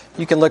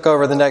You can look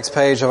over the next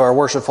page of our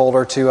worship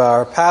folder to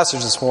our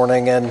passage this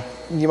morning, and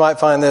you might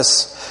find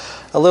this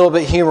a little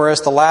bit humorous.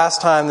 The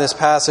last time this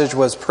passage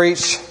was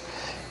preached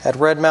at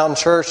Red Mountain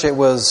Church, it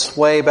was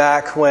way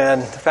back when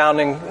the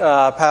founding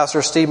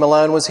pastor Steve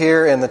Malone was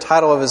here, and the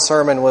title of his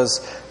sermon was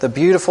The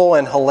Beautiful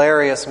and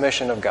Hilarious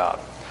Mission of God.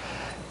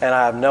 And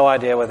I have no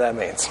idea what that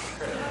means.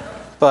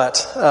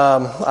 But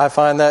I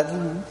find that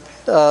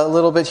a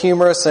little bit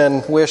humorous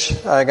and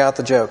wish I got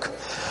the joke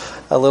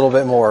a little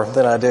bit more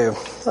than I do.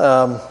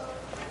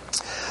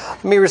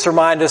 Let me just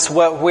remind us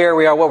where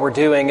we are, what we're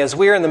doing, is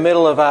we're in the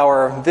middle of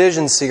our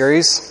vision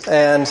series.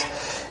 And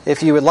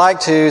if you would like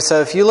to,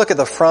 so if you look at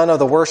the front of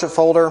the worship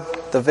folder,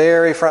 the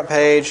very front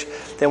page,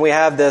 then we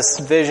have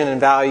this vision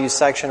and values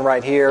section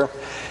right here.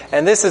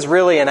 And this is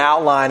really an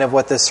outline of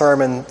what this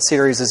sermon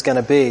series is going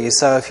to be.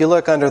 So if you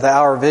look under the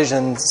Our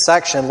Vision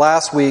section,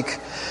 last week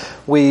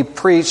we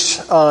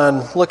preached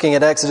on looking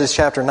at Exodus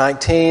chapter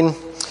 19,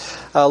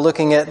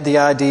 looking at the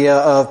idea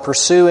of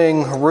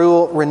pursuing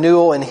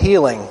renewal and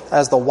healing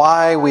as the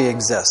why we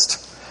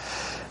exist.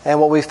 And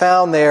what we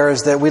found there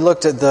is that we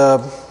looked at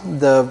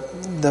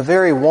the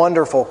very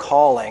wonderful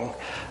calling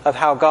of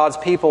how God's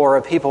people are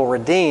a people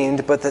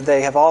redeemed, but that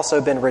they have also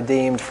been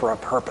redeemed for a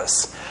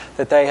purpose.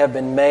 That they have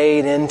been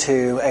made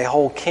into a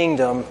whole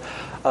kingdom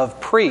of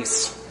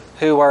priests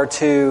who are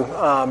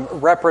to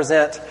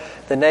represent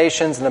the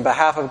nations on the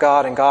behalf of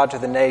God and God to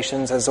the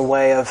nations as a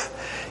way of,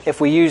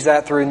 if we use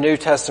that through New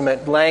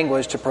Testament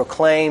language, to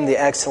proclaim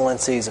the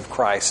excellencies of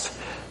Christ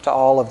to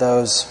all of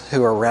those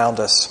who are around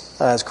us,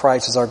 as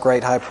Christ is our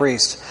great high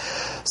priest.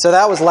 So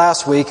that was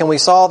last week, and we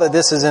saw that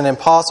this is an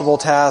impossible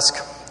task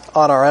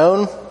on our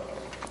own,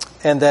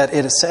 and that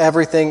it is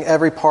everything,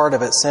 every part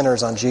of it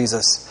centers on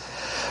Jesus.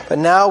 But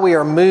now we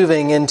are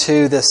moving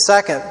into the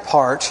second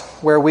part,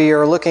 where we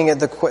are looking at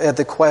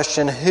the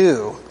question,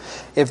 who?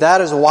 If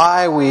that is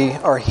why we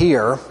are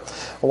here,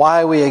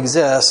 why we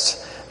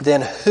exist,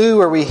 then who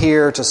are we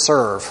here to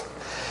serve?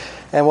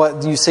 And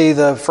what you see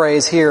the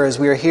phrase here is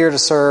we are here to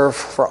serve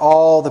for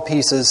all the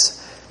pieces,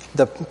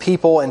 the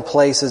people and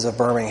places of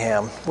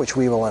Birmingham, which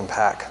we will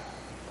unpack.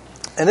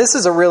 And this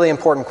is a really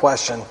important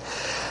question.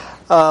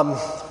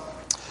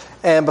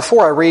 And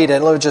before I read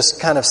it, let me just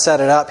kind of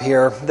set it up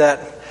here that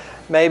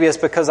maybe it's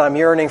because I'm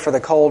yearning for the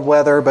cold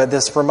weather, but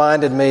this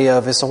reminded me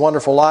of It's a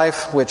Wonderful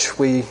Life, which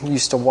we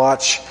used to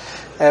watch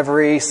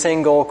every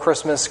single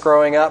Christmas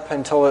growing up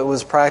until it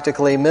was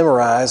practically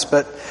memorized.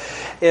 But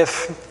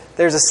if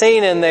there's a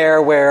scene in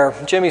there where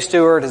Jimmy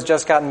Stewart has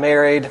just gotten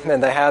married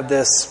and they have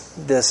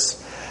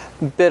this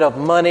bit of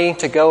money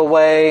to go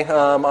away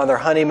on their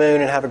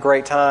honeymoon and have a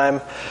great time.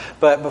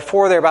 But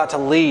before they're about to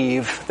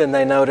leave, then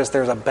they notice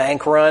there's a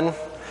bank run.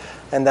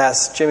 And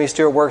that's Jimmy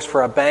Stewart works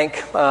for a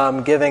bank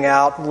giving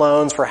out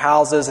loans for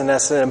houses, and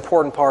that's an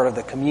important part of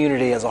the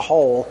community as a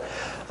whole,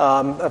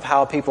 of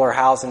how people are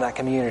housed in that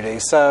community.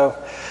 So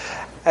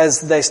as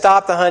they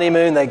stop the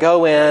honeymoon, they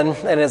go in,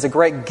 and as a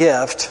great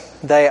gift,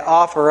 they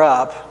offer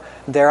up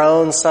their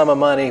own sum of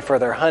money for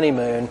their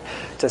honeymoon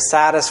to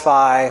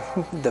satisfy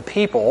the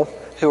people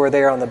who are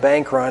there on the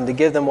bank run, to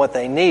give them what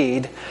they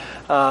need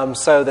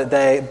so that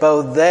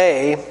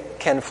they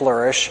can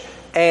flourish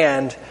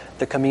and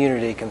the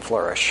community can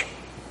flourish.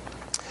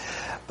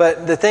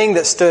 But the thing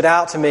that stood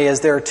out to me is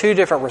there are two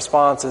different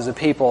responses of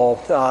people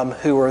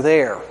who are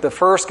there. The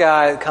first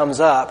guy comes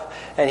up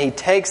and he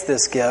takes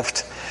this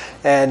gift,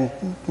 and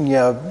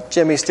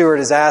Jimmy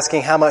Stewart is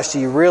asking, how much do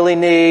you really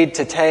need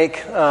to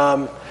take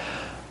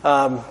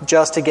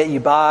just to get you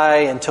by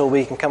until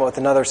we can come up with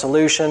another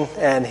solution?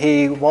 And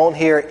he won't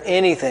hear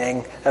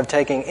anything of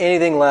taking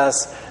anything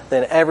less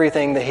than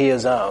everything that he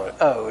is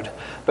owed,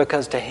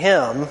 because to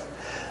him,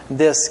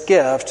 this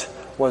gift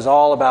was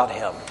all about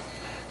him.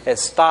 It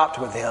stopped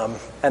with him,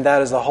 and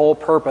that is the whole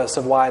purpose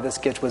of why this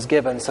gift was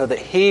given, so that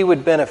he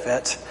would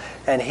benefit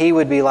and he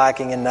would be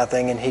lacking in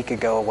nothing, and he could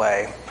go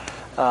away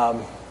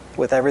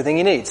with everything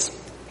he needs.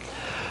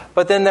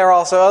 But then there are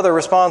also other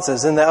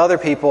responses, and the other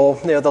people,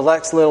 the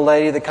next little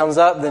lady that comes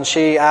up, then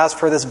she asks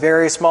for this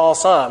very small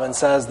sum and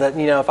says that,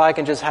 if I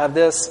can just have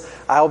this,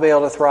 I'll be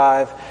able to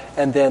thrive,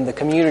 and then the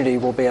community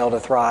will be able to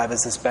thrive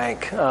as this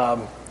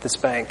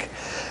bank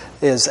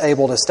is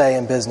able to stay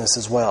in business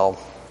as well.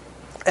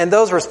 And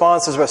those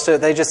responses,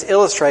 they just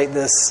illustrate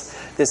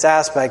this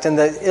aspect. And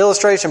the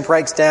illustration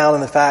breaks down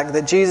in the fact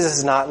that Jesus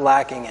is not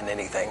lacking in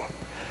anything.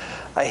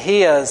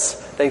 He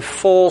has a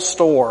full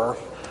store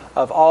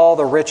of all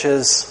the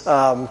riches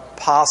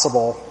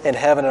possible in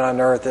heaven and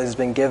on earth that has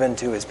been given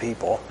to his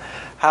people.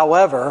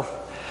 However,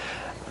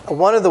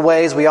 one of the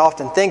ways we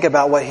often think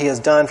about what he has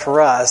done for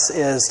us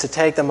is to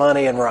take the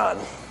money and run.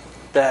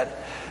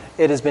 That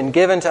it has been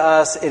given to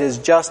us, it is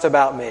just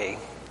about me.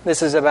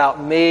 This is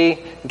about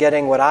me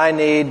getting what I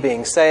need,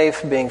 being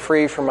safe, being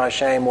free from my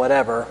shame,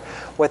 whatever,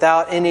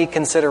 without any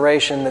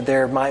consideration that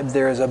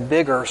there is a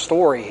bigger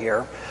story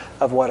here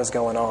of what is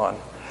going on.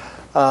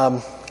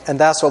 And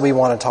that's what we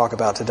want to talk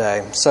about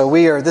today. So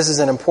this is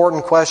an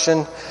important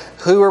question.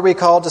 Who are we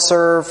called to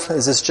serve?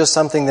 Is this just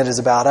something that is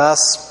about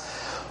us?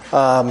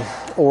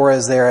 Or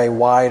is there a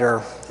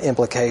wider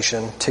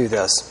implication to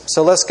this.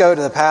 So let's go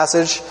to the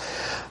passage.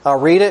 I'll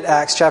read it,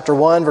 Acts chapter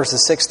 1,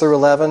 verses 6 through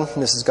 11.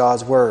 This is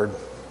God's word.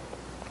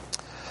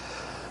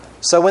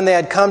 So when they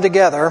had come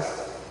together,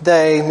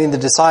 they, meaning the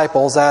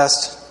disciples,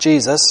 asked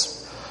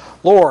Jesus,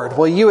 "Lord,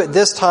 will you at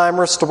this time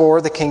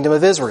restore the kingdom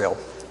of Israel?"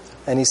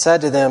 And he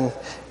said to them,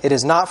 "It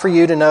is not for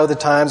you to know the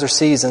times or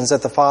seasons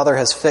that the Father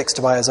has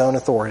fixed by his own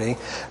authority,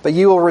 but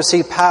you will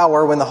receive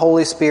power when the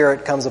Holy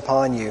Spirit comes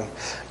upon you.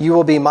 You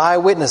will be my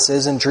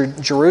witnesses in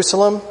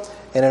Jerusalem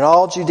and in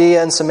all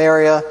Judea and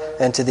Samaria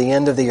and to the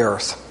end of the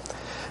earth."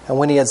 And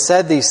when he had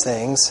said these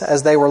things,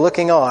 as they were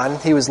looking on,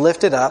 he was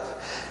lifted up,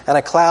 and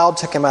a cloud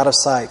took him out of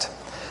sight.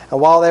 And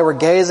while they were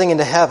gazing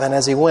into heaven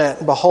as he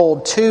went,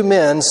 behold, 2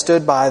 men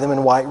stood by them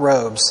in white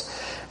robes.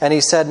 And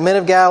he said, "Men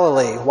of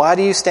Galilee, why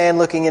do you stand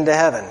looking into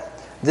heaven?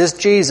 This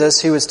Jesus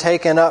who was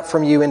taken up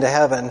from you into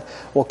heaven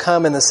will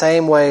come in the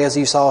same way as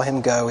you saw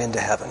him go into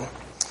heaven."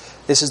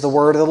 This is the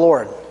word of the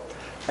Lord.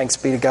 Thanks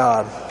be to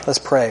God. Let's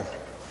pray.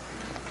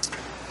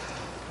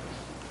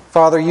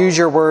 Father, use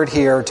your word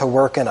here to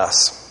work in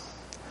us.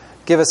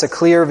 Give us a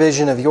clear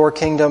vision of your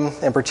kingdom,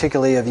 and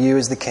particularly of you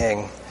as the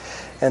King,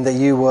 and that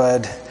you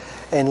would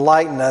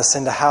enlighten us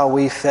into how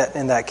we fit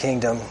in that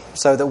kingdom,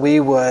 so that we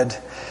would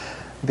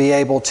be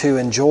able to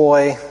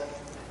enjoy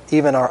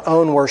even our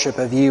own worship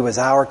of you as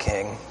our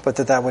King, but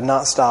that would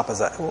not stop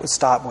with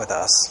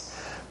us,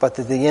 but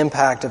that the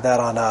impact of that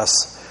on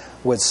us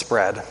would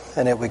spread,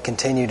 and it would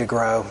continue to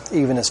grow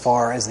even as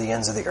far as the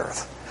ends of the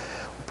earth.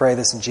 We pray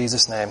this in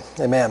Jesus' name.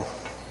 Amen.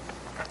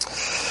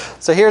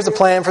 So here's the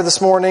plan for this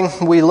morning.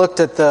 We looked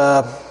at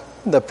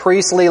the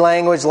priestly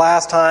language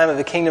last time of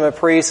the kingdom of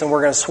priests, and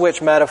we're going to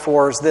switch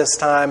metaphors this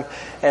time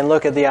and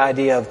look at the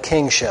idea of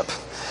kingship.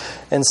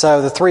 And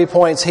so the 3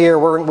 points here,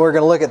 we're going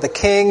to look at the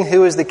king.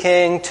 Who is the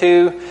king?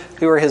 2,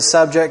 who are his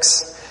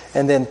subjects?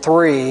 And then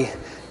 3,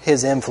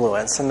 his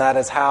influence. And that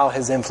is how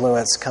his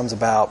influence comes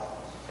about.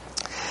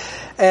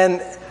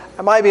 And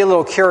I might be a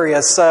little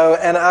curious,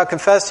 and I'll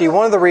confess to you,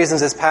 one of the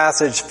reasons this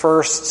passage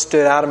first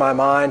stood out in my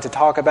mind to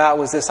talk about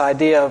was this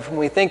idea of, when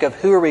we think of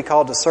who are we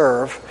called to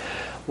serve,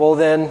 well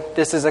then,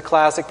 this is a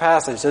classic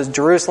passage. It says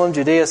Jerusalem,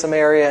 Judea,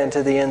 Samaria, and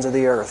to the ends of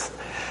the earth.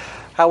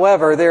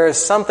 However, there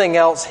is something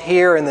else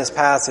here in this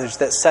passage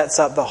that sets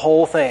up the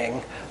whole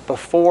thing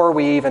before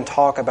we even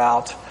talk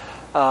about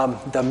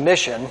the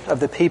mission of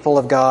the people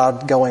of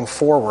God going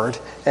forward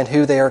and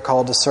who they are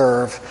called to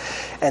serve.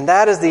 And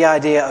that is the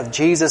idea of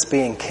Jesus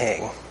being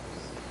king.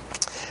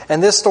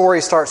 And this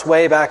story starts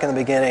way back in the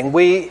beginning.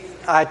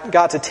 I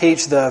got to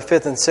teach the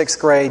 5th and 6th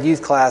grade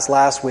youth class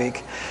last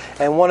week,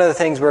 and one of the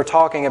things we were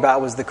talking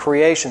about was the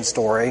creation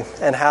story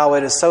and how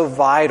it is so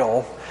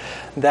vital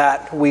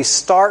that we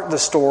start the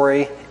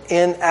story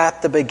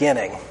at the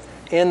beginning,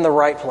 in the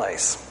right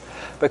place.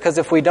 Because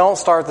if we don't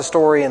start the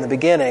story in the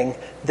beginning,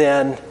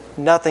 then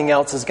nothing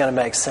else is going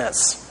to make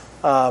sense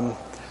from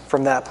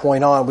that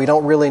point on. We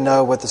don't really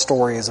know what the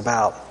story is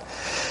about.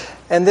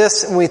 And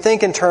this, when we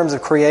think in terms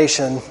of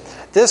creation,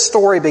 this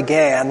story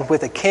began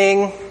with a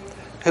king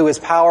who is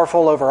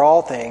powerful over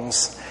all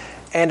things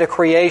and a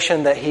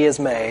creation that he has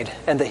made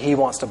and that he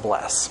wants to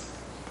bless.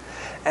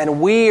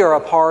 And we are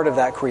a part of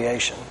that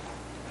creation.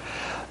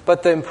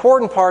 But the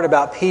important part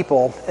about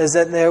people is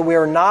that we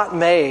are not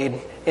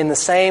made in the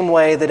same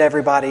way that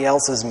everybody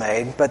else is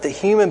made, but that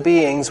human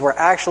beings were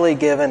actually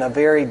given a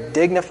very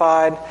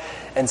dignified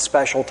and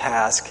special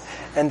task,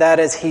 and that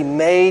is he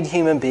made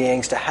human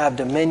beings to have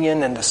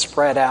dominion and to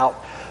spread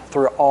out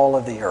through all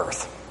of the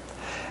earth.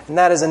 And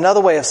that is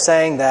another way of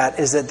saying that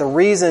is that the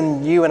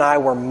reason you and I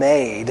were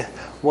made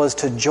was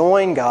to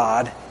join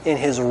God in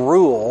his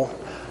rule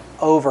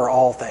over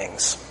all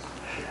things.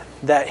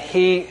 That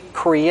he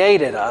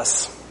created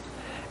us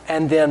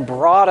and then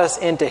brought us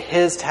into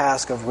his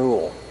task of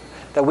rule.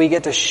 That we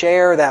get to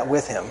share that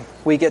with him.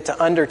 We get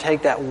to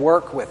undertake that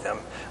work with him.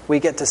 We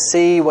get to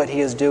see what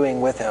he is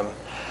doing with him.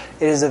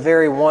 It is a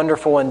very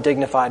wonderful and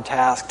dignified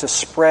task to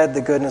spread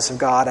the goodness of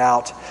God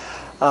out,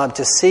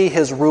 to see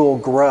his rule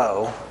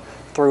grow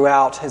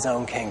throughout his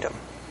own kingdom.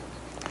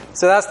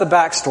 So that's the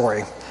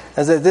backstory.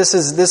 As that this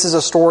is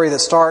a story that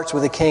starts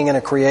with a king and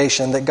a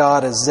creation that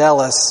God is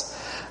zealous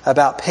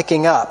about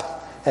picking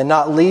up and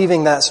not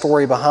leaving that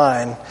story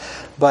behind,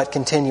 but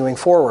continuing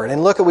forward.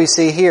 And look what we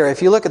see here.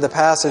 If you look at the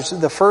passage, look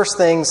at the first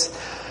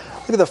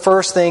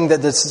thing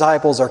that the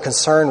disciples are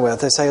concerned with.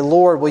 They say,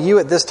 "Lord, will you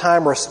at this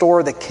time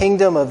restore the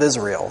kingdom of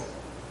Israel?"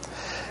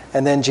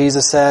 And then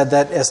Jesus said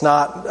that it's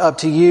not up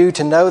to you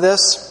to know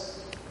this.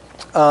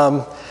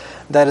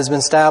 That has been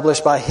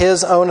established by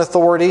his own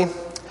authority,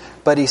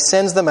 but he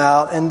sends them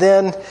out, and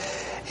then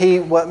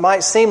what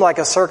might seem like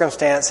a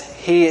circumstance,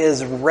 he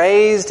is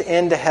raised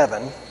into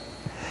heaven,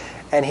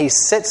 and he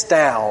sits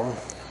down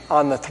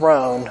on the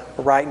throne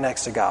right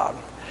next to God.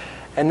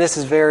 And this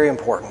is very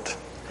important,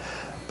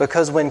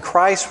 because when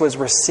Christ was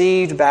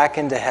received back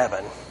into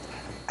heaven,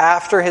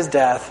 after his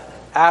death,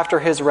 after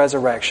his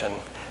resurrection,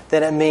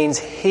 then it means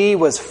he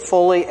was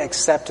fully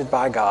accepted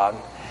by God,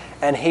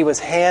 and he was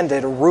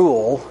handed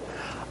rule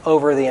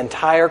over the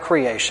entire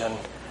creation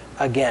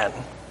again.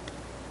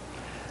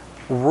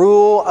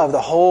 rule of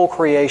the whole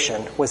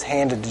creation was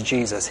handed to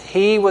Jesus.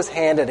 He was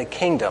handed a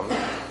kingdom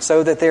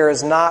so that there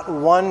is not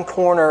one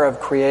corner of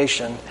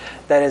creation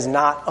that is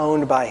not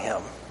owned by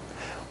him,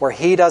 where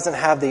he doesn't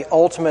have the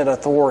ultimate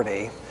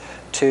authority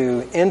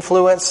to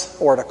influence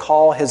or to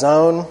call his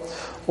own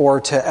or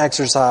to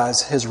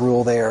exercise his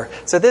rule there.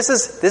 So this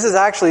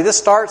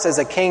starts as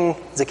a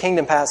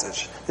kingdom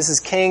passage. This is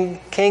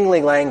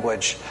kingly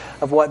language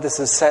of what this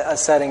is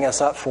setting us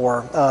up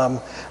for,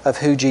 of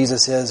who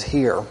Jesus is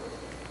here.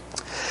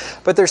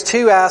 But there's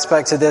two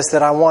aspects of this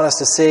that I want us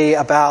to see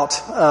about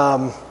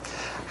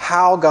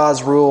how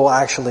God's rule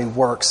actually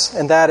works.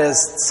 And that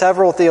is,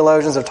 several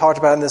theologians have talked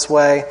about it in this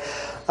way.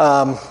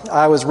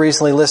 I was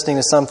recently listening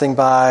to something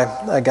by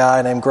a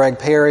guy named Greg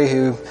Perry,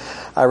 who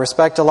I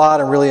respect a lot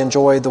and really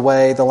enjoyed the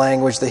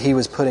language that he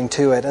was putting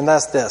to it. And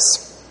that's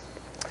this.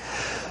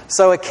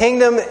 So a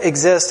kingdom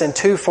exists in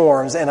two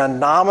forms: in a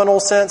nominal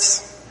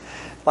sense,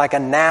 like a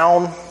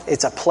noun,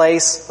 it's a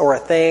place or a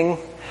thing,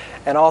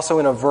 and also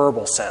in a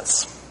verbal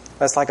sense.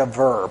 That's like a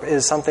verb. It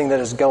is something that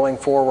is going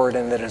forward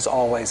and that is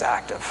always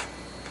active.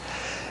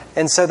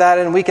 And so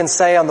and we can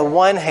say on the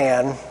one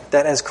hand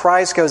that as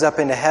Christ goes up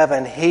into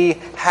heaven, he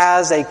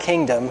has a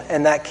kingdom,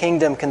 and that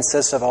kingdom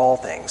consists of all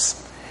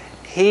things.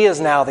 He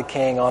is now the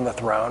king on the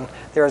throne.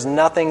 There is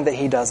nothing that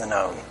he doesn't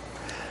own.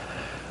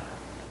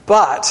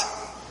 But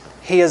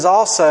he is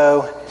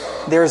also,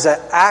 there's an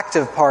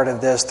active part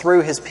of this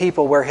through his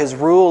people where his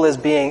rule is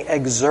being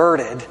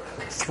exerted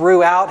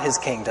throughout his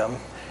kingdom,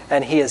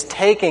 and he is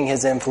taking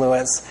his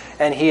influence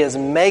and he is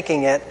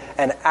making it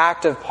an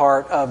active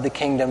part of the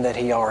kingdom that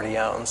he already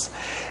owns.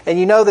 And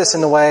you know this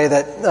in the way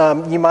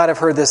that you might have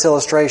heard this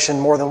illustration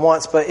more than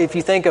once, but if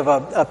you think of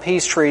a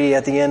peace treaty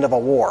at the end of a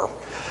war.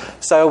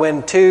 So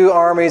when two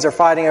armies are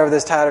fighting over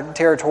this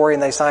territory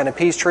and they sign a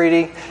peace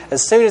treaty,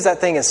 as soon as that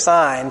thing is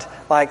signed,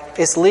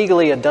 it's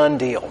legally a done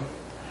deal.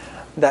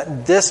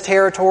 That this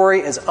territory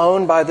is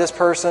owned by this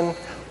person.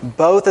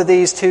 Both of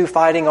these two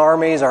fighting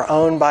armies are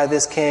owned by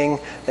this king.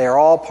 They are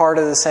all part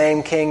of the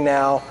same king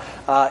now.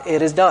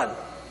 It is done.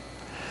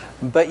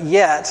 But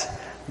yet,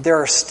 there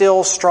are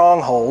still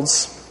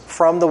strongholds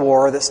from the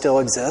war that still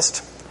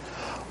exist.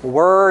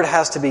 Word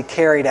has to be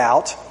carried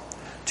out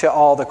to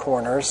all the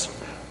corners.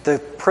 The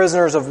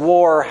prisoners of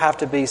war have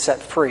to be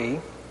set free.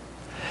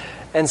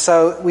 And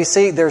so we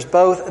see there's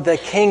both the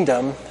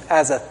kingdom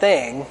as a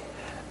thing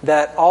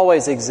that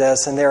always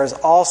exists, and there is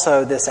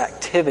also this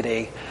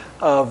activity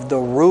of the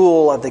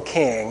rule of the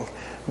king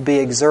be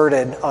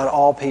exerted on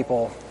all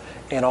people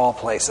in all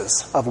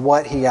places, of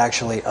what he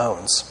actually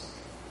owns.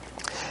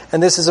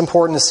 And this is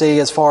important to see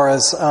as far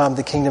as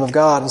the kingdom of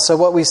God. And so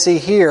what we see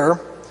here,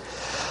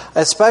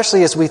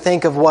 especially as we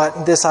think of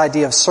what this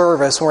idea of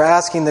service, we're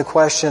asking the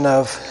question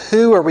of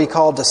who are we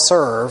called to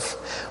serve?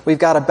 We've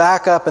got to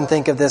back up and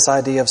think of this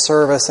idea of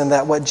service, and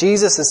that what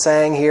Jesus is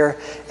saying here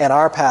in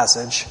our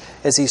passage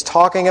is he's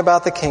talking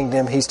about the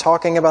kingdom, he's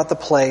talking about the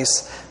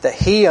place that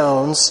he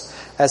owns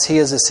as he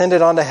has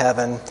ascended onto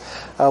heaven,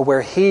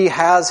 where he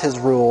has his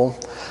rule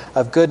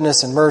of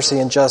goodness and mercy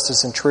and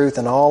justice and truth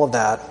and all of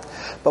that.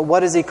 But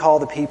what does he call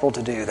the people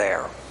to do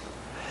there?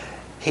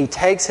 He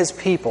takes his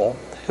people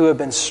who have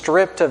been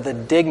stripped of the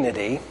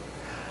dignity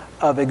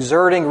of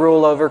exerting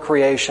rule over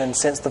creation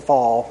since the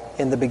fall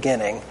in the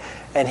beginning,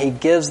 and he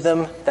gives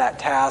them that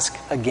task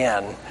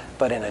again,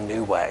 but in a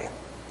new way.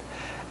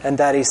 And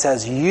that he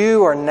says,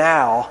 you are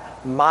now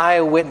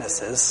my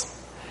witnesses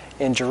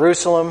in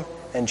Jerusalem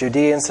and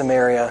Judea and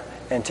Samaria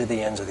and to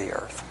the ends of the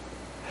earth.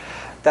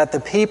 That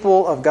the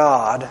people of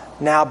God,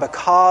 now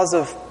because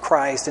of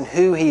Christ and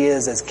who he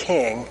is as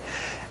king,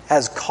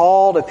 has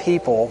called a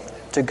people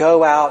to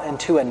go out and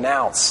to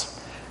announce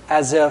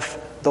as if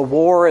the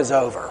war is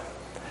over.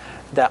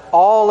 That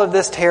all of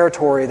this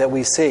territory that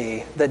we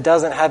see that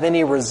doesn't have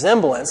any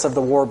resemblance of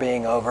the war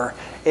being over,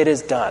 it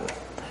is done.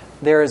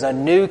 There is a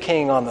new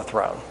king on the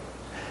throne.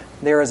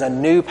 There is a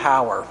new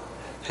power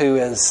who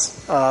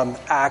is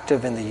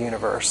active in the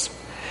universe.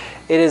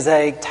 It is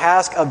a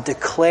task of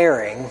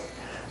declaring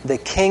the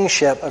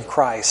kingship of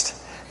Christ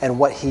and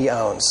what he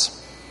owns.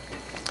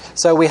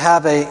 So we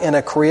have in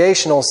a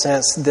creational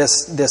sense,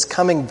 this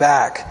coming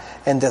back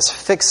and this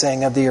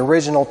fixing of the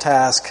original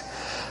task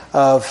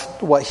of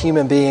what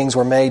human beings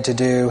were made to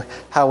do,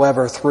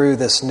 however, through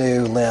this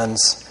new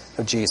lens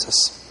of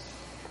Jesus.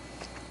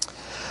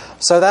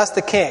 So that's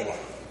the king.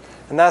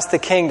 And that's the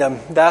kingdom.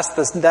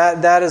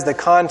 That is the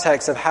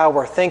context of how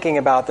we're thinking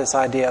about this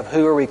idea of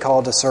who are we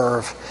called to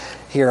serve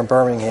here in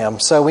Birmingham.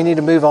 So we need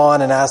to move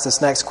on and ask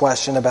this next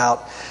question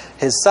about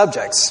his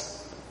subjects.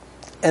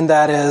 And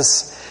that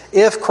is,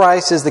 if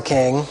Christ is the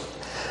king,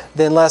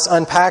 then let's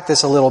unpack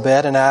this a little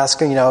bit and ask,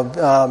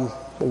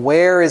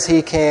 where is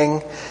he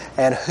king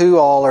and who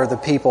all are the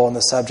people and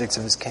the subjects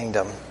of his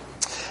kingdom?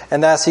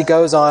 And thus he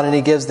goes on and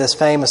he gives this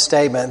famous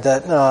statement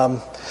that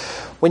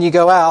when you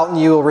go out,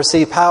 you will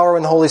receive power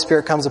when the Holy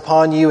Spirit comes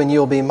upon you, and you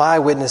will be my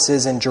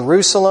witnesses in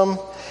Jerusalem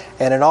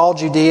and in all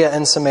Judea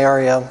and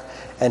Samaria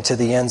and to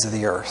the ends of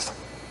the earth.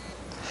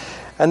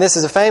 And this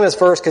is a famous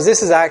verse because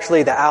this is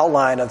actually the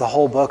outline of the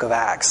whole book of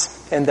Acts.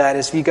 And that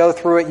is, if you go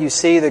through it, you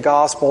see the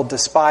gospel,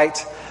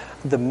 despite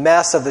the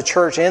mess of the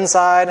church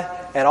inside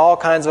and all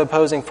kinds of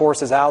opposing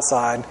forces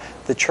outside,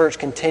 the church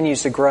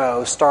continues to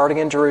grow, starting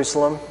in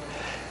Jerusalem,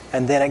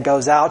 and then it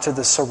goes out to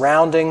the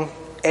surrounding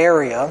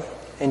area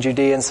in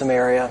Judea and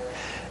Samaria,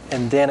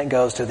 and then it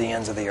goes to the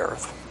ends of the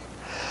earth.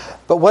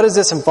 But what does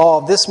this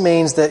involve? This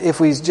means that if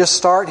we just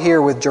start here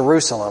with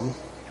Jerusalem,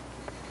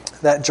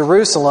 that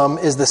Jerusalem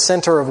is the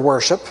center of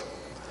worship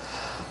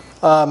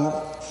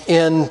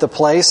in the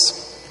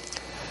place,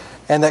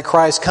 and that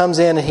Christ comes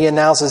in and he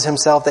announces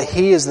himself that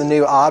he is the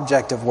new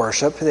object of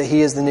worship, that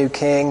he is the new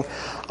king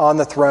on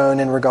the throne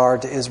in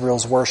regard to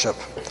Israel's worship.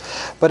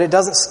 But it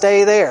doesn't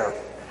stay there.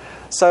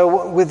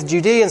 So with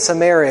Judea and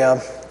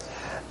Samaria,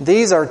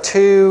 these are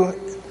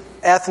two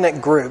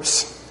ethnic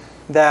groups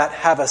that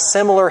have a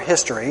similar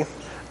history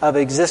of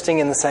existing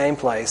in the same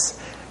place,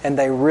 and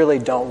they really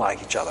don't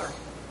like each other.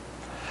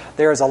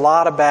 There is a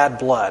lot of bad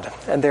blood,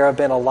 and there have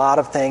been a lot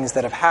of things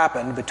that have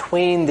happened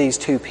between these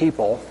two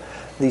people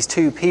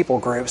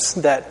groups,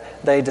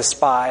 that they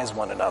despise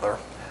one another.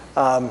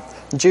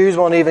 Jews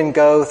won't even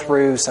go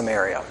through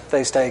Samaria.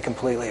 They stay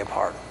completely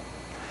apart.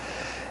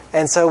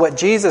 And so what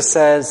Jesus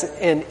says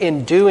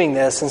in doing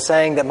this and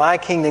saying that my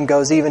kingdom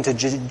goes even to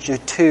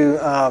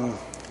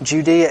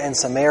Judea and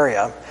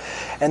Samaria,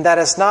 and that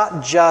it's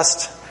not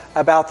just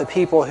about the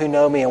people who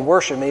know me and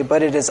worship me,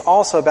 but it is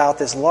also about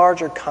this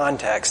larger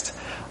context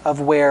of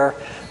where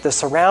the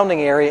surrounding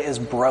area is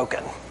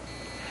broken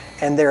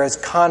and there is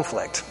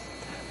conflict.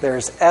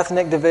 There's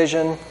ethnic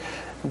division.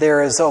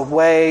 There is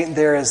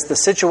the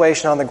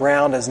situation on the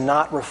ground is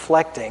not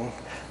reflecting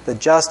the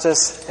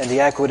justice and the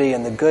equity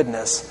and the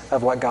goodness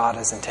of what God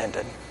has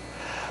intended.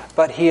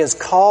 But he has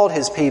called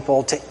his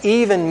people to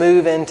even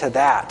move into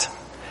that,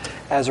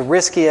 as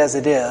risky as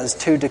it is,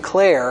 to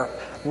declare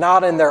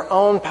not in their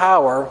own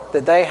power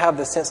that they have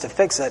the sense to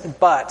fix it,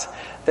 but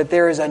that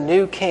there is a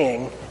new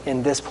king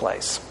in this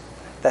place.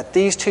 That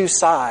these two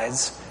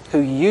sides, who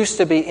used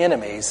to be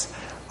enemies,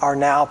 are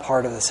now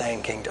part of the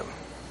same kingdom.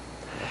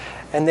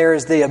 And there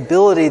is the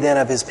ability then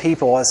of his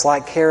people, it's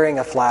like carrying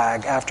a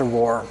flag after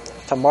war,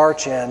 to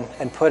march in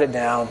and put it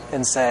down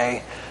and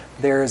say,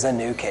 there is a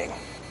new king.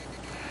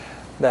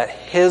 That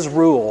his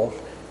rule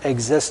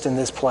exists in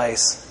this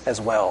place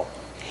as well.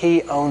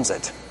 He owns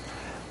it.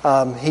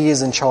 He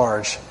is in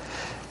charge.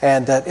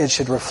 And that it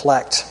should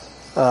reflect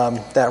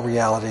that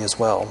reality as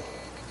well.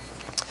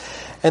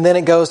 And then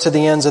it goes to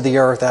the ends of the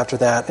earth after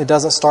that. It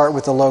doesn't start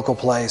with the local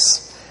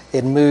place.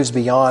 It moves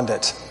beyond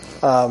it,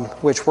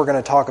 which we're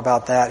going to talk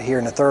about that here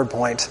in the third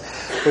point,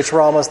 which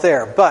we're almost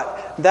there. But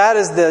that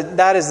is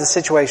the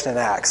situation in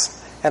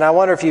Acts. And I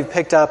wonder if you've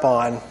picked up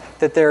on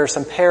that there are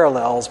some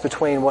parallels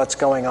between what's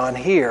going on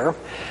here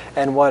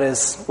and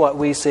what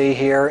we see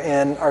here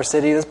in our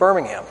city, that's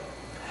Birmingham.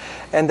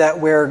 And that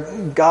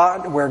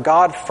where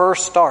God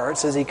first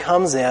starts is he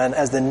comes in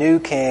as the new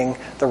king,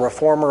 the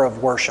reformer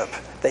of worship.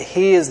 That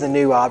he is the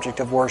new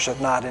object of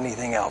worship, not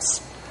anything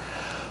else.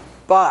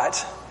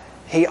 But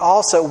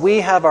we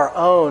have our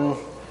own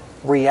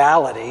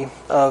reality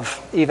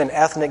of even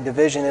ethnic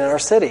division in our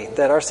city,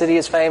 that our city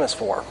is famous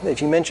for.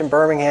 If you mention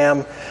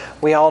Birmingham,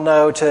 we all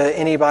know to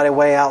anybody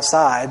way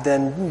outside,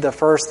 then the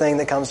first thing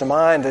that comes to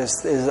mind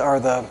are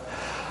the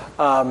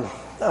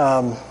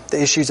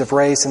issues of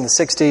race in the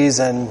 60s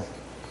and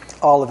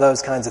all of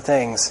those kinds of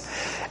things.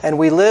 And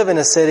we live in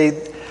a city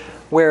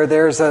where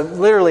there's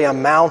literally a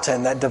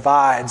mountain that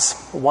divides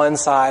one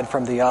side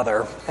from the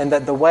other, and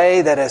that the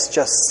way that it's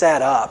just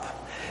set up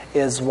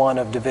is one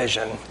of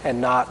division and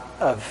not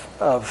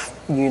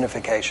of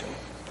unification.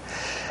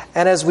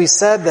 And as we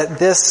said, that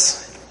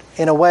this,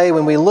 in a way,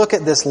 when we look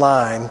at this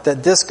line,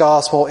 that this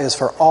gospel is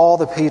for all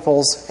the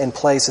peoples and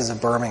places of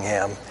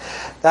Birmingham,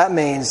 that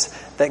means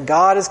that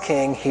God is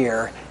king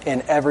here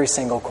in every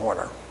single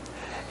corner.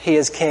 He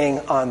is king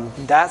on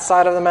that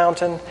side of the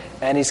mountain,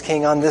 and he's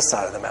king on this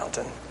side of the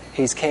mountain.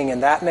 He's king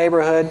in that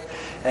neighborhood,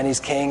 and he's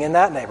king in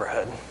that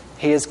neighborhood.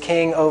 He is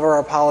king over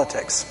our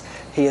politics.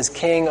 He is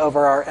king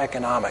over our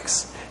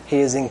economics. He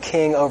is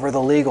king over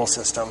the legal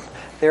system.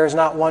 There is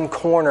not one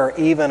corner,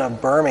 even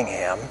of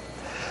Birmingham,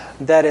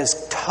 that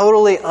is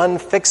totally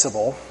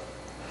unfixable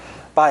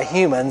by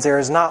humans. There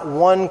is not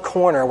one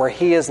corner where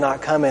he has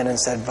not come in and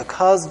said,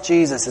 because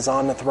Jesus is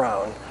on the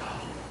throne,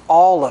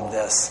 all of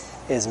this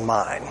is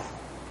mine.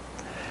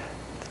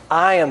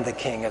 I am the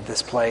king of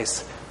this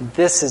place.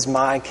 This is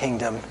my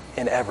kingdom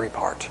in every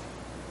part.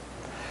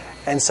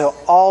 And so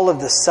all of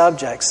the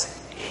subjects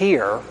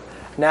here,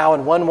 now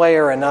in one way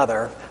or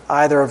another,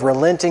 either of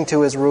relenting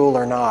to his rule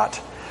or not,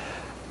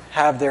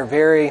 have their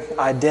very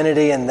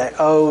identity and they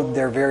owe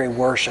their very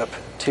worship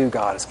to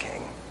God as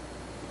king.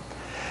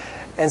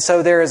 And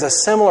so there is a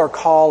similar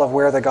call of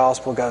where the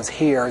gospel goes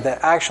here that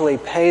actually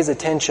pays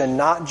attention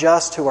not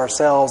just to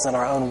ourselves and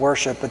our own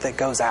worship, but that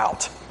goes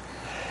out.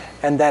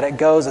 And that it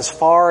goes as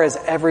far as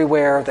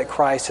everywhere that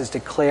Christ has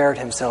declared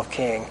himself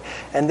king.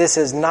 And this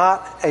is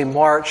not a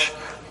march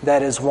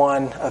that is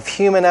one of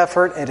human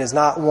effort. It is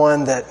not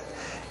one that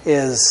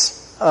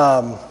is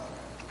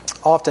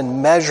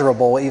often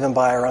measurable even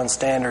by our own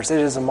standards. It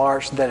is a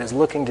march that is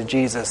looking to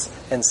Jesus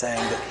and saying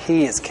that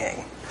He is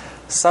King.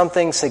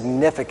 Something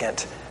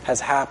significant has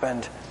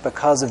happened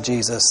because of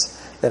Jesus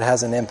that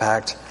has an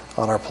impact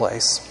on our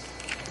place.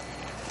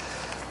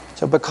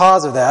 So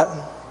because of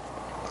that,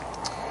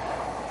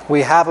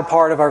 we have a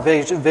part of our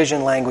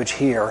vision language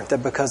here,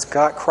 that because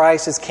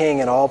Christ is King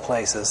in all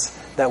places,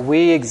 that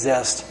we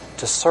exist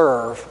to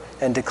serve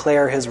and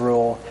declare His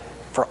rule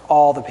for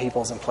all the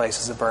peoples and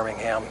places of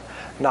Birmingham,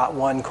 not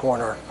one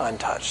corner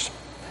untouched,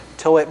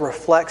 till it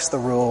reflects the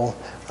rule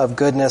of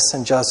goodness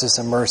and justice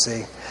and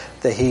mercy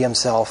that He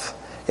Himself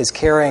is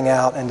carrying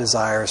out and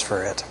desires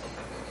for it.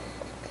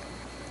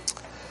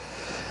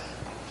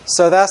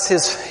 So that's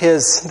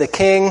the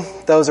King,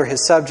 those are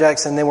His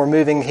subjects, and then we're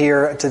moving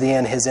here to the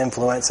end, His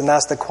influence, and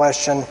that's the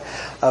question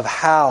of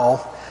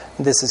how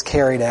this is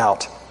carried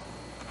out.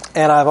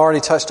 And I've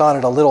already touched on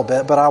it a little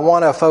bit, but I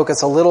want to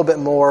focus a little bit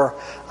more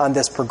on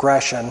this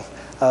progression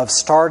of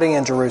starting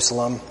in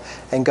Jerusalem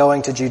and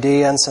going to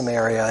Judea and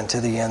Samaria and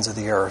to the ends of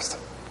the earth.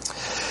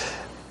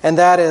 And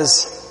that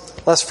is,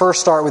 let's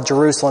first start with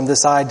Jerusalem,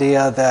 this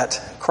idea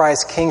that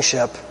Christ's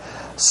kingship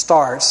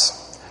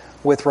starts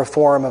with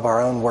reform of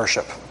our own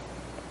worship.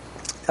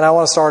 And I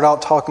want to start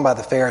out talking about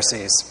the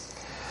Pharisees.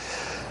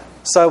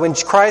 So when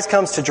Christ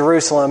comes to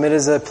Jerusalem, it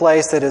is a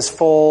place that is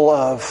full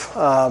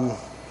of,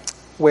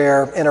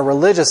 where in a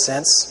religious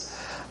sense,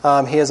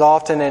 He is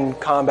often in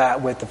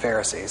combat with the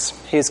Pharisees.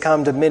 He has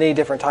come to many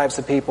different types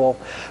of people,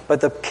 but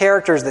the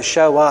characters that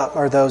show up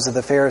are those of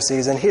the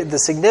Pharisees. And the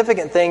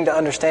significant thing to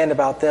understand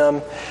about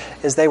them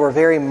is they were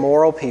very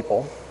moral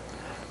people.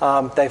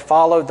 They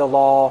followed the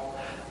law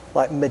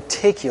like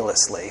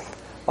meticulously,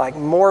 like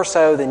more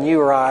so than you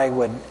or I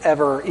would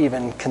ever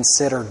even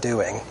consider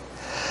doing.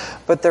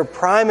 But their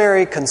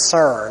primary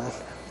concern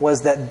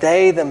was that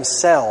they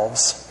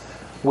themselves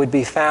would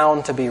be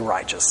found to be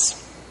righteous.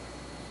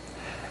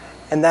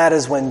 And that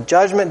is when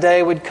Judgment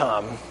Day would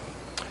come,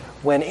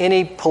 when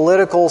any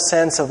political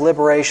sense of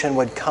liberation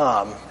would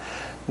come,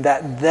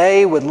 that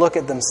they would look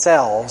at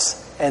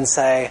themselves and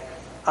say,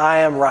 I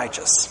am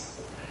righteous.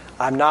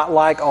 I'm not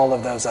like all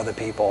of those other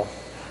people.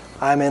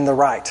 I'm in the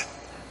right.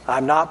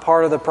 I'm not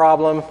part of the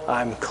problem.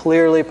 I'm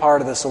clearly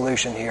part of the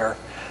solution here,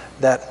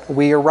 that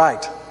we are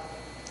right.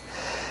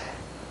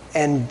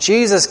 And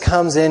Jesus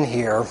comes in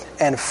here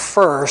and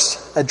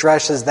first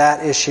addresses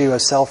that issue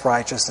of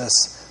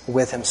self-righteousness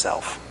with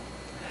Himself.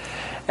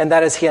 And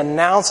that as He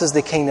announces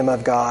the kingdom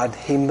of God,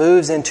 He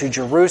moves into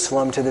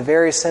Jerusalem to the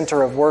very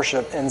center of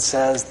worship and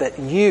says that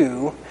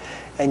you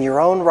and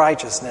your own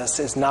righteousness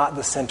is not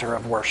the center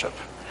of worship.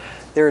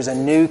 There is a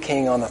new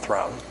king on the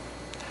throne.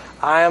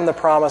 I am the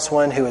promised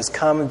one who has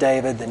come,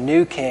 David, the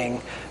new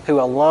king, who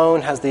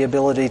alone has the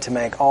ability to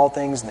make all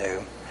things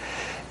new.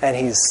 And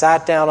He's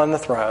sat down on the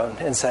throne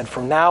and said,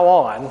 from now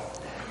on,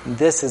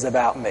 this is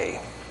about me.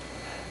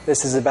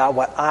 This is about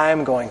what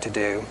I'm going to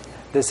do.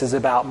 This is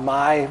about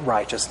my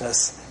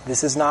righteousness.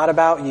 This is not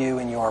about you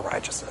and your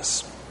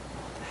righteousness.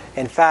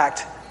 In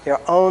fact, your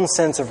own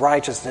sense of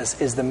righteousness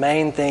is the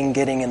main thing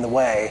getting in the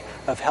way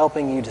of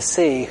helping you to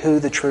see who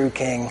the true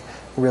king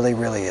really,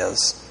 really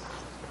is.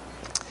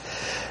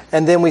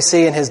 And then we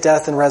see in His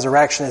death and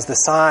resurrection as the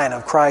sign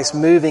of Christ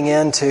moving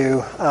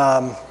into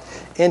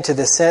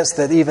the sense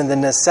that even the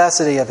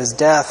necessity of His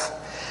death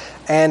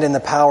and in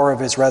the power of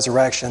His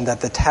resurrection,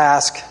 that the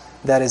task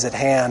that is at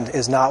hand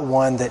is not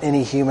one that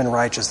any human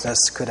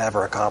righteousness could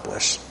ever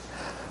accomplish.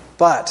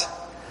 But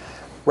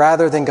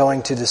rather than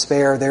going to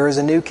despair, there is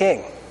a new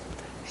king.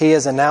 He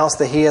has announced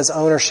that He has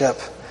ownership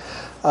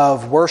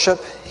of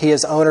worship. He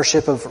has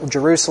ownership of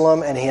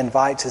Jerusalem, and He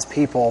invites His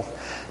people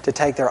to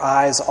take their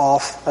eyes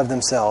off of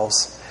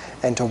themselves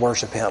and to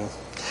worship Him.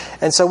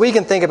 And so we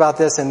can think about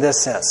this in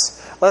this sense.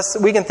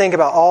 We can think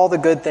about all the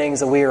good things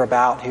that we are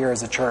about here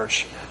as a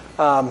church,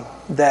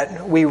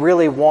 that we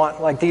really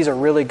want, like these are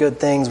really good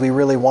things, we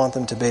really want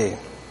them to be.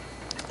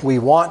 We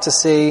want to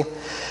see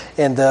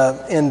in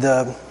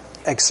the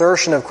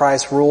exertion of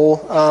Christ's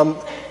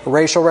rule,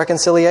 racial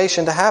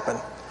reconciliation to happen.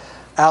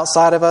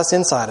 Outside of us,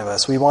 inside of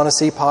us. We want to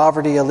see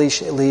poverty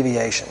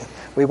alleviation.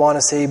 We want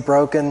to see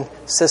broken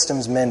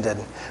systems mended.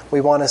 We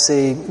want to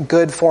see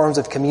good forms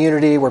of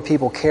community where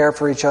people care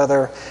for each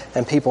other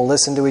and people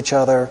listen to each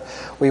other.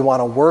 We want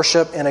to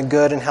worship in a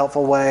good and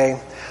helpful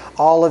way.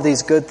 All of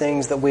these good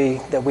things that we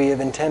have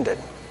intended.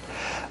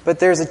 But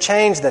there's a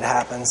change that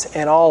happens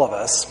in all of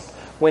us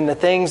when the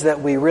things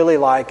that we really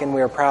like and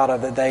we are proud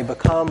of, that they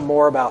become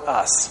more about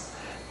us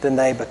than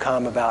they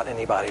become about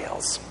anybody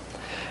else.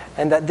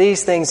 And that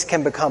these things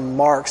can become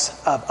marks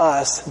of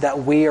us that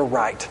we are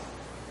right.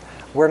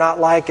 We're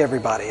not like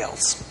everybody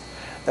else.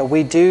 That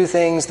we do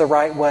things the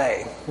right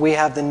way. We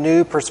have the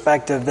new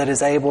perspective that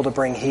is able to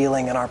bring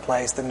healing in our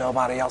place that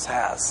nobody else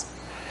has.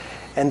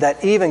 And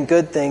that even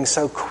good things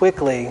so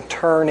quickly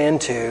turn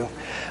into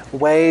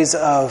ways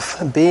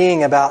of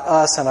being about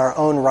us and our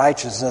own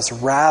righteousness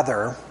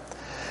rather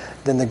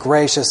than the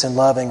gracious and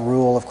loving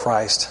rule of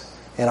Christ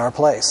in our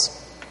place.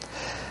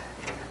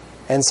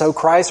 And so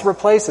Christ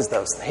replaces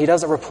those. He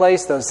doesn't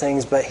replace those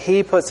things, but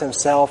he puts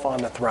himself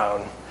on the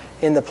throne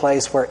in the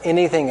place where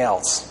anything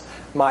else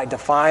might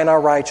define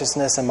our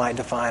righteousness and might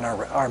define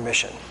our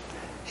mission.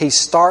 He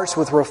starts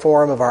with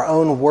reform of our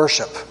own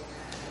worship.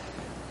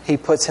 He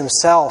puts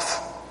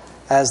himself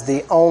as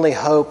the only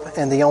hope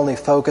and the only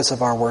focus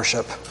of our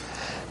worship.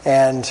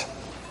 And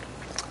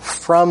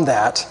from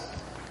that,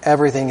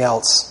 everything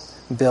else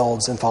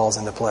builds and falls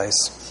into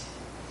place.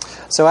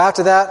 So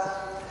after that,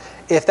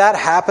 if that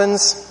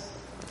happens,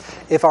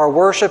 if our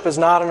worship is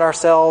not in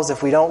ourselves,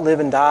 if we don't live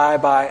and die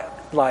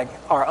by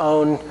our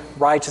own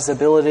righteous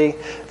ability,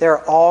 there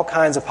are all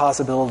kinds of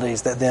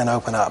possibilities that then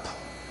open up.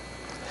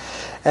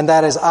 And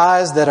that is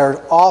eyes that are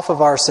off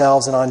of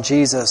ourselves and on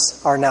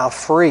Jesus are now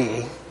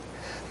free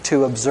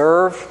to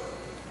observe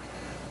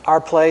our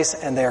place,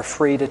 and they are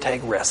free to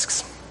take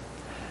risks.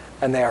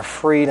 And they are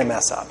free to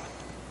mess up.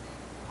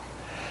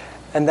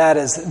 And that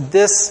is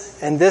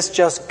this, and this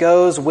just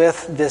goes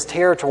with this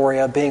territory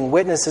of being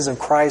witnesses of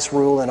Christ's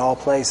rule in all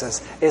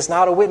places. It's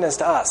not a witness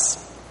to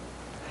us.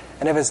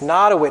 And if it's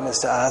not a witness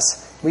to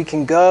us, we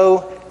can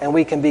go and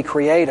we can be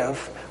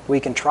creative. We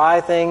can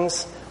try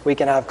things. We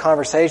can have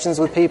conversations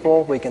with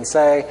people. We can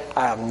say,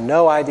 I have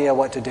no idea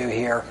what to do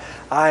here.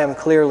 I am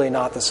clearly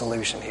not the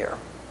solution here.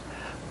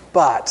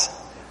 But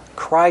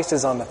Christ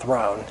is on the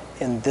throne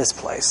in this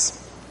place.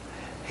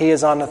 He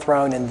is on the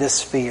throne in this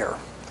sphere.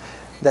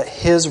 That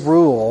his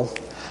rule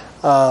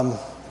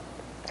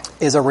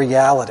is a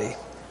reality.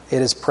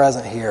 It is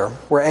present here.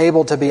 We're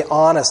able to be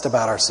honest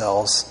about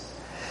ourselves.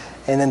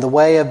 And in the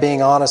way of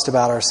being honest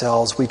about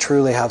ourselves, we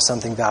truly have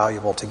something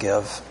valuable to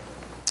give.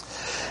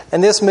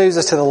 And this moves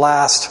us to the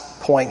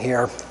last point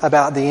here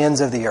about the ends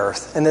of the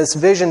earth. And this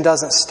vision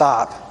doesn't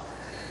stop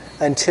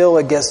until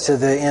it gets to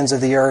the ends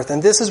of the earth.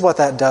 And this is what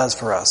that does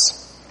for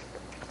us.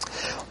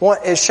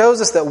 It shows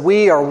us that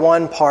we are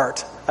one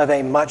part of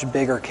a much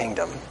bigger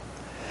kingdom.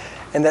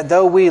 And that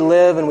though we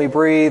live and we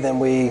breathe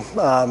and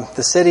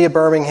the city of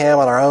Birmingham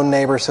and our own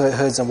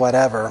neighborhoods and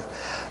whatever,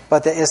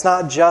 but that it's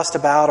not just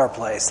about our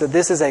place. That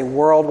this is a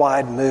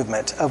worldwide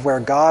movement of where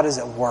God is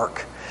at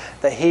work.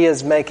 That he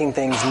is making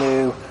things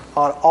new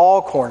on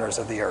all corners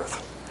of the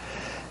earth.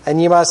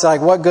 And you might say,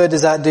 what good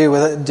does that do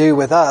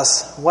with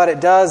us? What it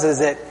does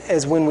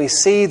is when we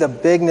see the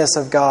bigness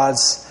of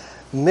God's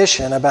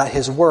mission about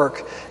his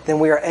work, then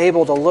we are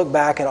able to look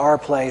back at our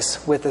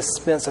place with a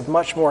sense of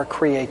much more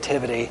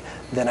creativity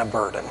than a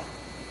burden.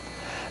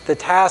 The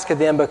task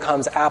then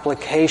becomes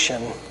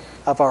application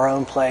of our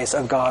own place,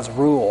 of God's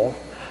rule,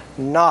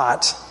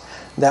 not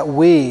that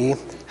we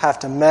have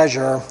to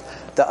measure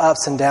the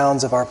ups and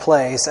downs of our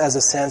place as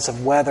a sense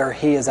of whether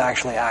he is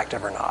actually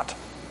active or not.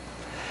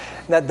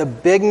 That the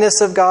bigness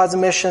of God's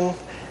mission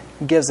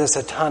gives us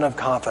a ton of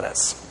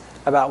confidence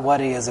about what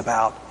he is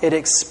about. It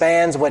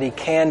expands what he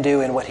can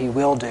do and what he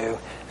will do,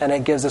 and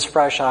it gives us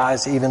fresh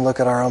eyes to even look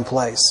at our own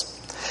place.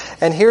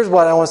 And here's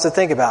what I want us to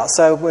think about.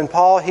 So when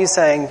Paul, he's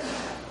saying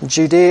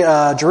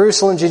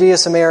Jerusalem, Judea,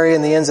 Samaria,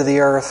 and the ends of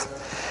the earth.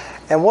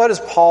 And what does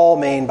Paul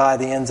mean by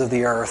the ends of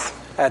the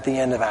earth at the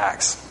end of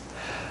Acts?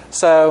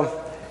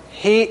 So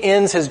he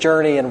ends his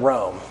journey in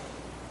Rome.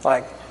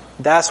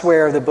 That's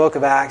where the book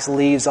of Acts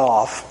leaves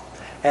off.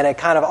 And it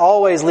kind of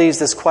always leaves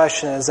this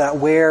question, is that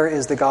where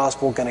is the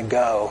gospel going to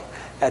go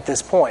at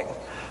this point?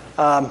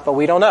 But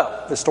we don't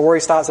know. The story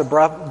stops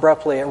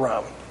abruptly at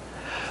Rome.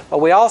 But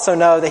we also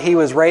know that he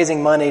was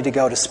raising money to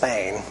go to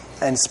Spain.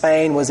 And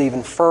Spain was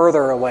even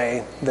further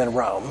away than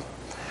Rome.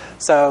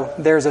 So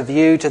there's a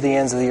view to the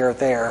ends of the earth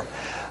there.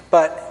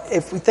 But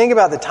if we think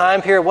about the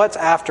time period, what's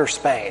after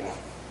Spain?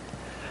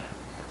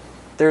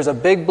 There's a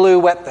big blue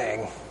wet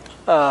thing.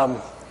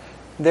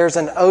 There's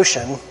an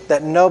ocean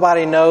that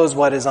nobody knows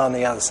what is on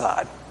the other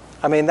side.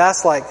 I mean,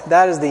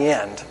 that is the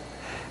end.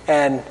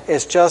 And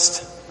it's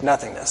just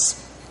nothingness.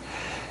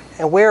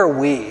 And where are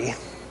we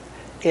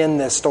in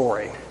this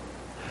story?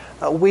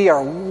 We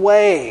are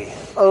way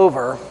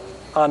over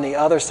on the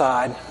other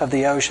side of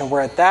the ocean,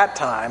 where at that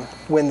time,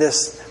 when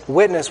this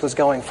witness was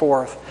going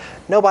forth,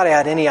 nobody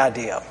had any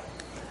idea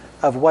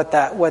of what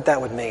that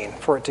would mean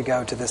for it to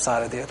go to this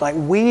side of the earth.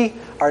 We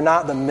are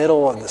not the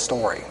middle of the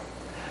story.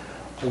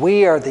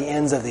 We are the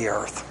ends of the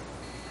earth.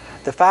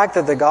 The fact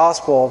that the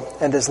gospel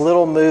and this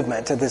little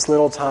movement at this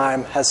little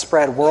time has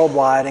spread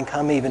worldwide and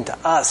come even to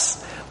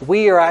us,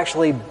 we are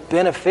actually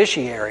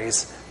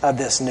beneficiaries of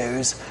this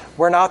news.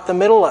 We're not the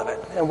middle of it,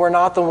 and we're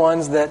not the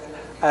ones that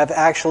have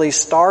actually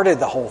started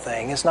the whole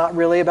thing. It's not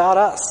really about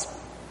us.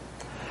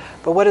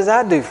 But what does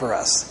that do for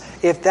us?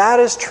 If that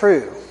is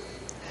true,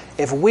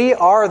 if we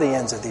are the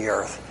ends of the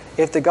earth,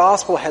 if the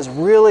gospel has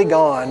really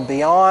gone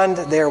beyond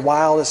their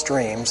wildest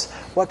dreams,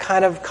 what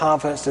kind of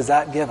confidence does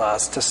that give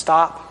us to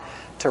stop,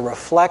 to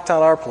reflect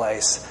on our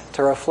place,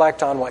 to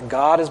reflect on what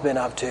God has been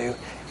up to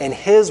in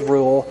his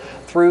rule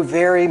through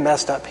very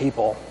messed up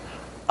people,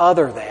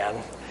 other than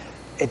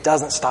it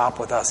doesn't stop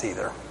with us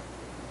either.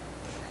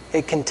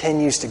 It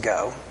continues to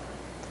go.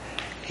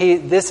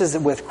 This is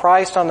with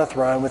Christ on the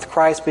throne, with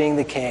Christ being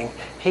the king.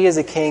 He is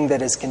a king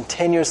that is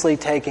continuously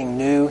taking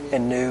new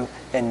and new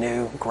and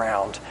new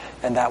ground.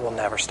 and that will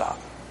never stop.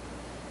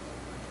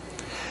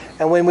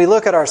 And when we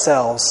look at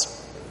ourselves,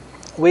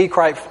 we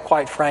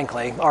quite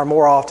frankly are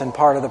more often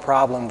part of the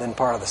problem than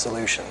part of the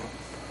solution.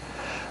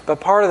 But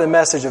part of the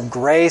message of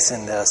grace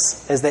in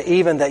this is that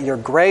even that your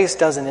grace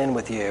doesn't end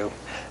with you,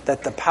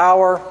 that the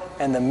power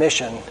and the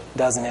mission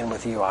doesn't end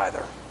with you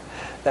either.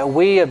 That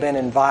we have been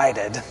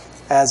invited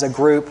as a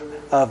group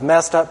of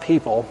messed up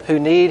people who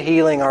need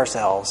healing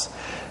ourselves,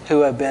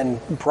 who have been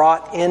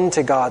brought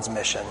into God's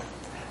mission,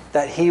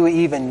 that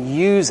He even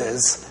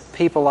uses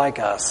people like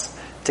us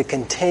to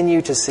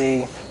continue to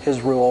see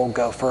His rule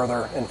go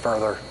further and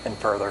further and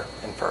further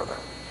and further.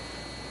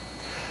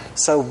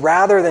 So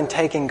rather than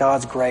taking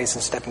God's grace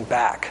and stepping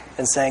back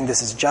and saying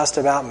this is just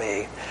about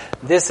me,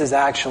 this is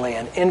actually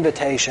an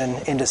invitation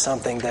into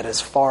something that is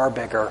far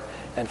bigger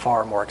and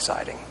far more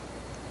exciting.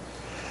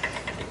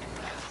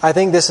 I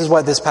think this is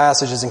what this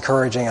passage is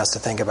encouraging us to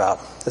think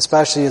about,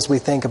 especially as we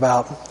think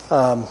about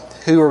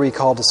who are we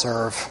called to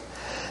serve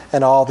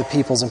and all the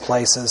peoples and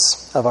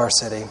places of our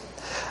city.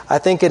 I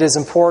think it is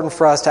important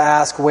for us to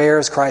ask, where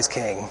is Christ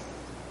King?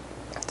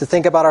 To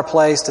think about our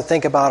place, to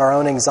think about our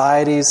own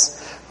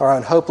anxieties, our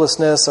own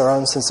hopelessness, our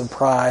own sense of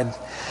pride,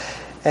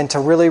 and to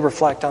really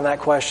reflect on that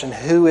question,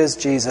 who is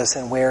Jesus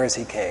and where is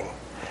He King?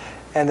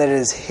 And that it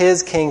is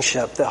His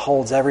kingship that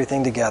holds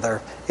everything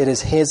together. It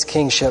is His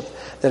kingship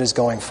that is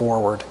going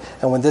forward.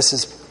 And when this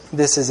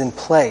is in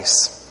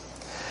place,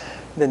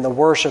 then the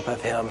worship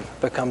of Him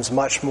becomes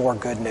much more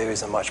good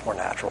news and much more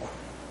natural.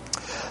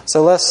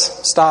 So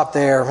let's stop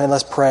there and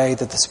let's pray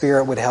that the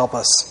Spirit would help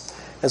us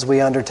as we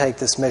undertake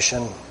this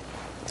mission,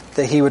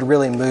 that He would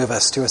really move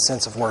us to a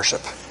sense of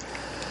worship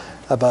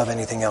above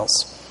anything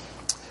else.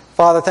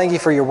 Father, thank You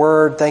for Your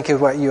word. Thank You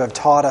for what You have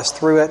taught us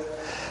through it.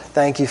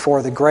 Thank You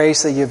for the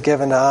grace that You've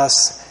given to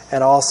us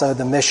and also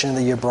the mission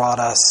that You brought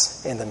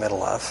us in the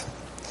middle of.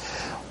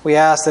 We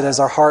ask that as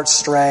our hearts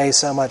stray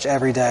so much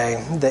every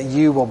day, that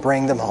You will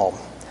bring them home,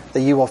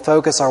 that You will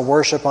focus our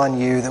worship on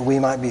You, that we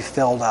might be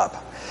filled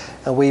up,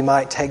 and we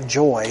might take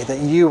joy that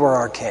You are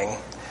our King,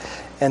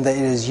 and that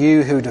it is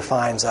You who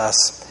defines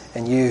us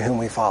and You whom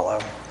we follow.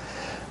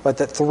 But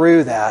that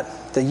through that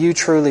You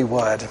truly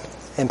would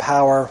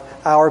empower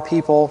our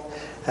people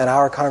and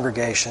our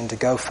congregation to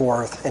go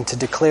forth and to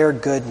declare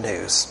good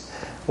news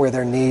where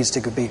there needs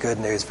to be good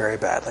news very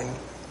badly.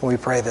 And we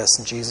pray this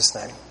in Jesus'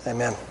 name.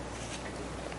 Amen.